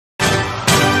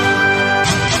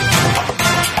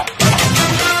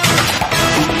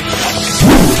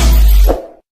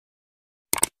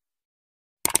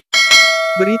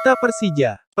Berita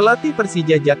Persija. Pelatih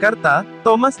Persija Jakarta,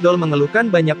 Thomas Doll mengeluhkan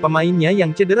banyak pemainnya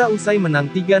yang cedera usai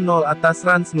menang 3-0 atas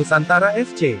Rans Nusantara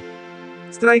FC.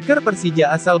 Striker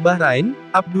Persija asal Bahrain,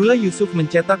 Abdullah Yusuf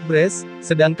mencetak brace,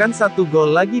 sedangkan 1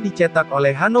 gol lagi dicetak oleh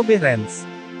Hannover Rens.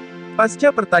 Pasca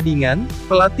pertandingan,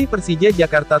 pelatih Persija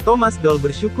Jakarta Thomas Doll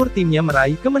bersyukur timnya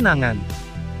meraih kemenangan.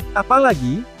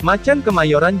 Apalagi, Macan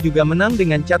Kemayoran juga menang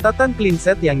dengan catatan clean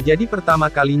sheet yang jadi pertama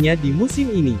kalinya di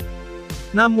musim ini.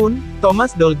 Namun,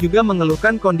 Thomas Doll juga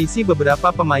mengeluhkan kondisi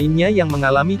beberapa pemainnya yang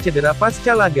mengalami cedera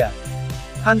pasca laga.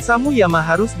 Hansamu Yama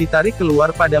harus ditarik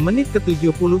keluar pada menit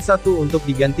ke-71 untuk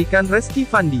digantikan Reski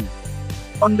Fandi.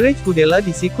 Ondrej Kudela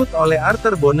disikut oleh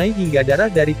Arthur Bonai hingga darah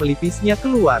dari pelipisnya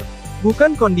keluar.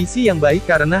 Bukan kondisi yang baik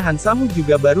karena Hansamu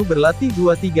juga baru berlatih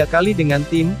 2-3 kali dengan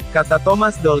tim, kata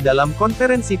Thomas Doll dalam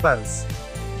konferensi pers.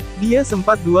 Dia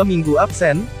sempat 2 minggu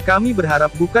absen, kami berharap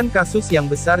bukan kasus yang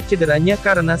besar cederanya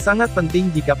karena sangat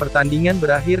penting jika pertandingan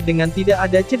berakhir dengan tidak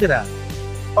ada cedera.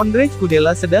 Ondrej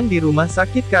Kudela sedang di rumah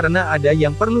sakit karena ada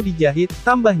yang perlu dijahit,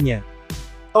 tambahnya.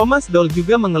 Thomas Doll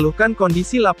juga mengeluhkan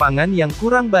kondisi lapangan yang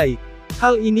kurang baik.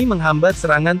 Hal ini menghambat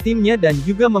serangan timnya dan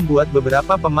juga membuat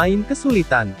beberapa pemain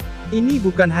kesulitan. Ini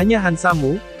bukan hanya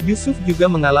Hansamu, Yusuf juga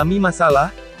mengalami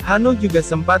masalah. Hano juga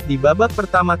sempat di babak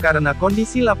pertama karena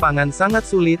kondisi lapangan sangat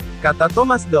sulit, kata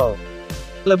Thomas Doll.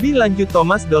 Lebih lanjut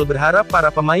Thomas Doll berharap para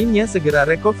pemainnya segera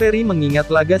recovery mengingat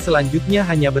laga selanjutnya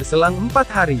hanya berselang 4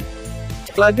 hari.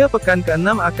 Laga pekan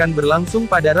ke-6 akan berlangsung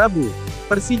pada Rabu.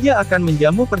 Persija akan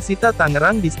menjamu Persita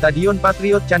Tangerang di Stadion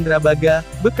Patriot Candrabaga,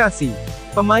 Bekasi.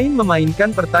 Pemain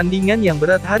memainkan pertandingan yang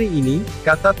berat hari ini,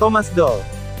 kata Thomas Doll.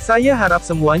 Saya harap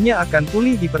semuanya akan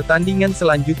pulih di pertandingan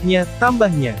selanjutnya,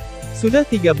 tambahnya. Sudah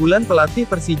 3 bulan pelatih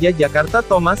Persija Jakarta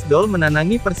Thomas Doll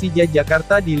menanangi Persija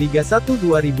Jakarta di Liga 1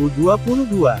 2022.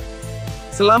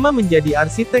 Selama menjadi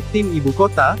arsitek tim ibu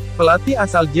kota, pelatih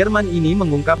asal Jerman ini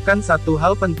mengungkapkan satu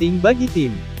hal penting bagi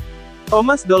tim.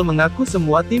 Thomas Doll mengaku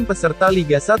semua tim peserta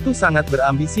Liga 1 sangat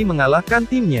berambisi mengalahkan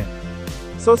timnya.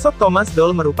 Sosok Thomas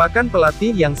Doll merupakan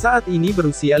pelatih yang saat ini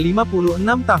berusia 56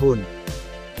 tahun.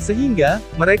 Sehingga,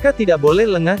 mereka tidak boleh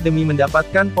lengah demi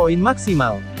mendapatkan poin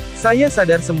maksimal. Saya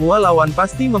sadar semua lawan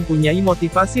pasti mempunyai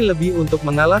motivasi lebih untuk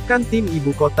mengalahkan tim ibu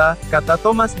kota, kata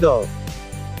Thomas Doll.